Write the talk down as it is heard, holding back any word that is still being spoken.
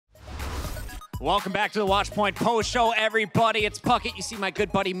Welcome back to the Watchpoint Post Show, everybody. It's Puckett. You see my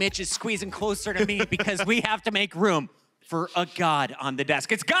good buddy Mitch is squeezing closer to me because we have to make room for a god on the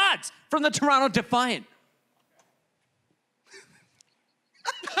desk. It's Gods from the Toronto Defiant.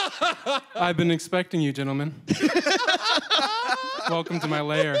 I've been expecting you, gentlemen. Welcome to my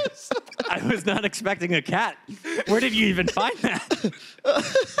lair. I was not expecting a cat. Where did you even find that?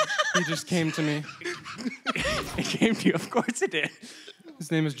 He just came to me. It came to you. Of course it did. His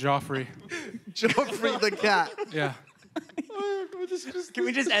name is Joffrey. Joffrey the cat. Yeah. Can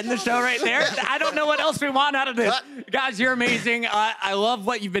we just end the show right there? I don't know what else we want out of this. Guys, you're amazing. I love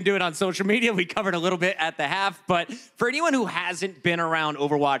what you've been doing on social media. We covered a little bit at the half, but for anyone who hasn't been around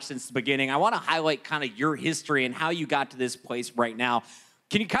Overwatch since the beginning, I want to highlight kind of your history and how you got to this place right now.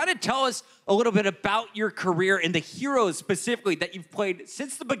 Can you kind of tell us a little bit about your career and the heroes specifically that you've played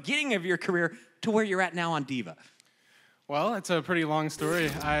since the beginning of your career to where you're at now on Diva? Well, it's a pretty long story.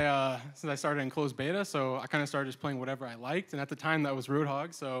 Since I started in closed beta, so I kind of started just playing whatever I liked, and at the time that was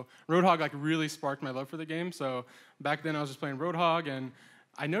Roadhog. So Roadhog like really sparked my love for the game. So back then I was just playing Roadhog, and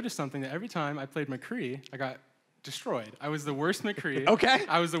I noticed something that every time I played McCree, I got destroyed. I was the worst McCree. Okay.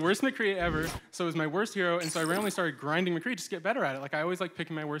 I was the worst McCree ever, so it was my worst hero, and so I randomly started grinding McCree just to get better at it. Like, I always like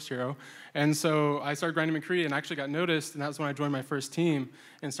picking my worst hero, and so I started grinding McCree and actually got noticed, and that was when I joined my first team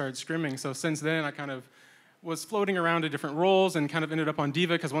and started scrimming. So since then, I kind of was floating around to different roles and kind of ended up on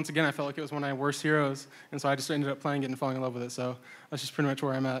Diva because once again, I felt like it was one of my worst heroes, and so I just ended up playing it and falling in love with it, so that's just pretty much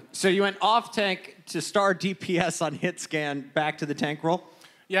where I'm at. So you went off tank to star DPS on hit scan, back to the tank role?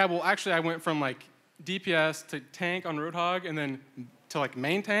 Yeah, well, actually, I went from like DPS to tank on Roadhog, and then to like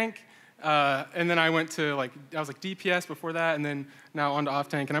main tank, and then I went to like I was like DPS before that, and then now on to off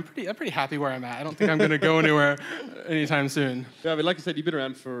tank, and I'm pretty happy where I'm at. I don't think I'm gonna go anywhere anytime soon. Yeah, but like I said, you've been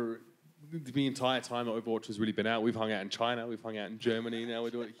around for the entire time that Overwatch has really been out. We've hung out in China, we've hung out in Germany, now we're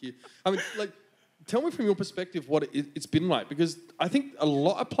doing it here. I mean, like, tell me from your perspective what it's been like, because I think a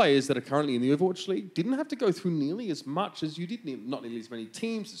lot of players that are currently in the Overwatch League didn't have to go through nearly as much as you did, not nearly as many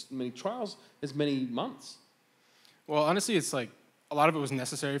teams, as many trials, as many months. Well, honestly, it's like a lot of it was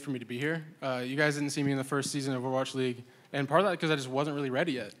necessary for me to be here. You guys didn't see me in the first season of Overwatch League, and part of that because I just wasn't really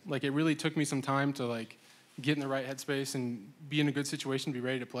ready yet. Like, it really took me some time to like get in the right headspace and be in a good situation to be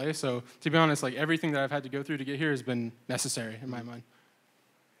ready to play. So to be honest, like everything that I've had to go through to get here has been necessary in my mind.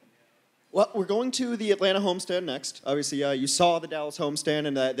 Well, we're going to the Atlanta homestand next. Obviously, you saw the Dallas homestand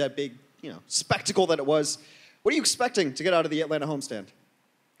and that big, spectacle that it was. What are you expecting to get out of the Atlanta homestand?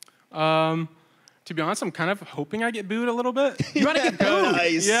 To be honest, I'm kind of hoping I get booed a little bit. You want to get booed?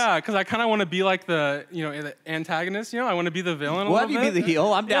 Nice. Yeah, because I kind of want to be like the antagonist. I want to be the villain a little bit. We'll have you be the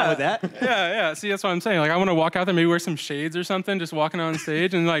heel. I'm down with that. Yeah. See, that's what I'm saying. Like, I want to walk out there, maybe wear some shades or something, just walking on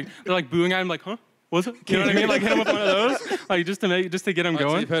stage, and like they're like booing at him, like, huh? What's it? You know what I mean? Like, hit him with one of those, like just to get him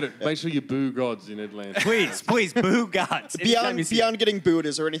going. So you've heard it. Make sure you boo Gods in Atlanta. Please, boo Gods. Beyond getting booed,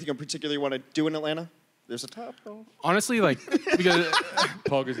 is there anything in particular you want to do in Atlanta? There's a top. Honestly, like, because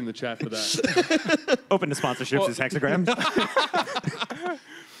Pog is in the chat for that. Open to sponsorships is Hexagram.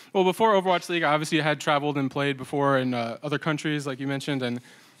 Well, before Overwatch League, I obviously had traveled and played before in other countries, like you mentioned, and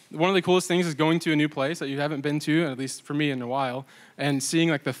one of the coolest things is going to a new place that you haven't been to, at least for me in a while, and seeing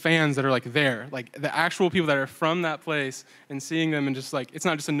like the fans that are like there, like the actual people that are from that place, and seeing them and just like, it's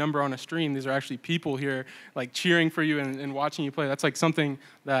not just a number on a stream, these are actually people here like cheering for you and watching you play. That's like something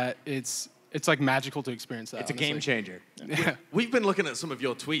that it's like magical to experience that. It's a game changer. Yeah. We've been looking at some of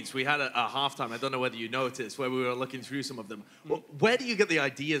your tweets. We had a halftime, I don't know whether you noticed, where we were looking through some of them. Where do you get the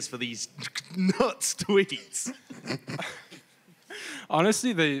ideas for these nuts tweets?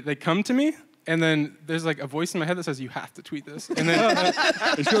 Honestly, they come to me, and then there's like a voice in my head that says, you have to tweet this. And then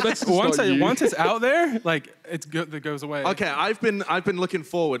once it's out there, like it goes away. Okay, I've been looking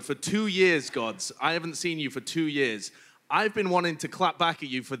forward for 2 years, Gods. I haven't seen you for 2 years. I've been wanting to clap back at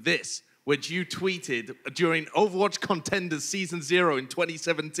you for this, which you tweeted during Overwatch Contenders Season 0 in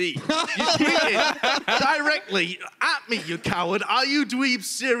 2017. You tweeted directly at me, you coward. Are you dweebs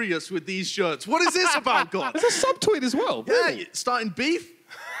serious with these shirts? What is this about, God? It's a subtweet as well. Yeah, Really? you're starting beef?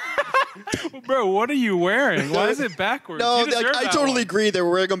 Bro, what are you wearing? Why is it backwards? No, You deserve I that totally one. agree. They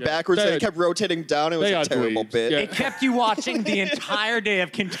were wearing them backwards. They They kept rotating down. It was they a are terrible dweebs. bit. Yeah. It kept you watching the entire day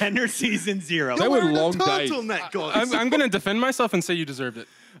of Contender Season 0. They were Wearing a long days. turtleneck, Gods. I'm going to defend myself and say you deserved it.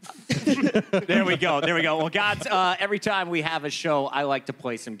 There we go. Well, Gods, every time we have a show, I like to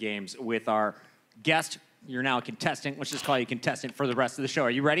play some games with our guest. You're now a contestant. Let's just call you contestant for the rest of the show. Are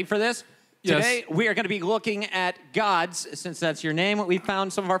you ready for this? Yes. Today, we are going to be looking at gods, since that's your name. We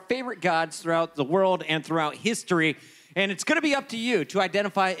found some of our favorite gods throughout the world and throughout history. And it's going to be up to you to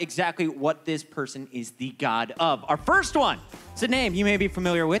identify exactly what this person is the god of. Our first one, it's a name you may be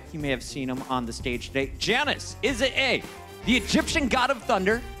familiar with. You may have seen him on the stage today. Janus. Is it A, the Egyptian god of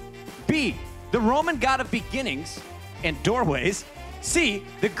thunder? B, the Roman god of beginnings and doorways? C,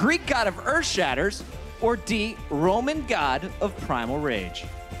 the Greek god of earth shatters? Or D, Roman god of primal rage?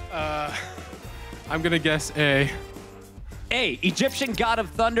 I'm gonna guess A. A, Egyptian god of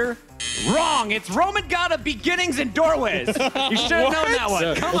thunder. Wrong. It's Roman god of beginnings and doorways. You should have known that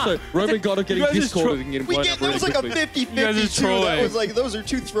one. Come also, on. Roman god of getting guys just discorded and getting blown up That really was like quickly. a 50-50 You guys are too. That trolling. was like, those are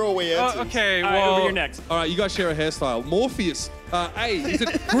two throwaway answers. Okay, All right, well, over here next. All right, you guys share a hairstyle. Morpheus. A, is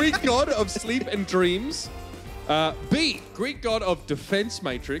it Greek god of sleep and dreams? B, Greek god of defense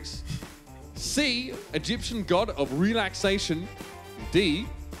matrix. C, Egyptian god of relaxation. D,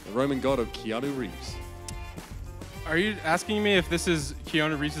 the Roman god of Keanu Reeves. are you asking me if this is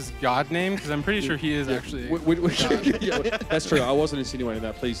Keanu Reeves' god name? Because I'm pretty sure he is actually. Yeah, that's true. I wasn't insinuating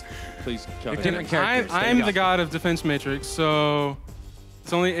that. Please, Keanu. Different characters. There I'm you the go. god of Defense Matrix, so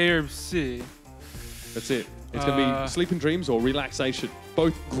it's only A or C. That's it. It's going to be sleep and dreams or relaxation.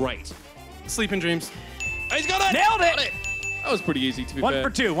 Both great. Sleep and Dreams. He's got it! Nailed it. That was pretty easy, to be One fair. for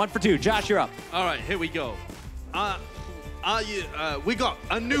two. One for two. Josh, you're up. All right, here we go. We got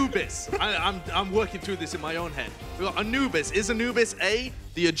Anubis. I'm working through this in my own head. We got Anubis. Is Anubis A,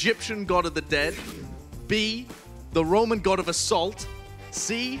 the Egyptian god of the dead? B, the Roman god of assault?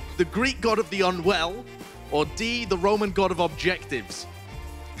 C, the Greek god of the unwell? Or D, the Roman god of objectives?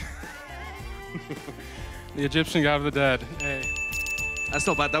 The Egyptian god of the dead. A. That's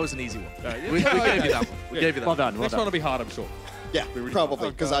not bad. That was an easy one. yeah. We gave you that one. We Yeah. gave you that Well one. done. Well Next one done. will be hard, I'm sure. Yeah, probably,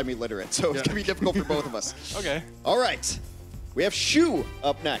 because I'm illiterate, so it's going to be difficult for both of us. Okay. All right. We have Shu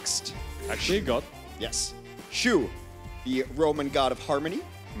up next. Actually, a god. Yes. Shu, the Roman god of harmony.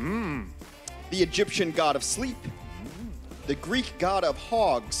 The Egyptian god of sleep. The Greek god of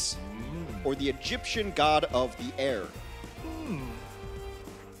hogs. Or the Egyptian god of the air.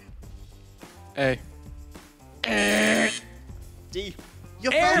 A. D. You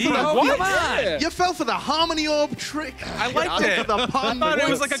Air, fell for bro. the, Come on. you fell for the harmony orb trick. I liked it. For the pun. I thought it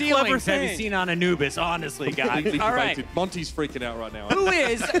was What like a ceilings clever have you thing. seen on Anubis, honestly, guys? All right. Debated. Monty's freaking out right now. Who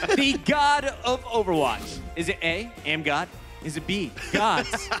is the god of Overwatch? Is it A, Amgod? Is it B,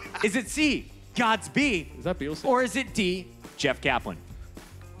 Gods? Is it C, Gods B? Is that Beyoncé? Or is it D, Jeff Kaplan?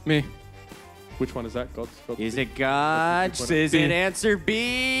 Me. Which one is that? God's Is it Gods? Which one? Is it answer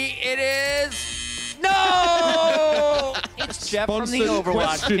B? It is... No! It's Jeff from the Sponsored Overwatch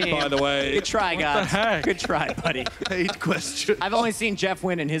question, team. by the way. Good try, What the Gods. heck? Good try, buddy. Paid question. I've only seen Jeff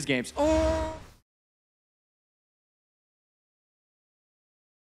win in his games. Oh.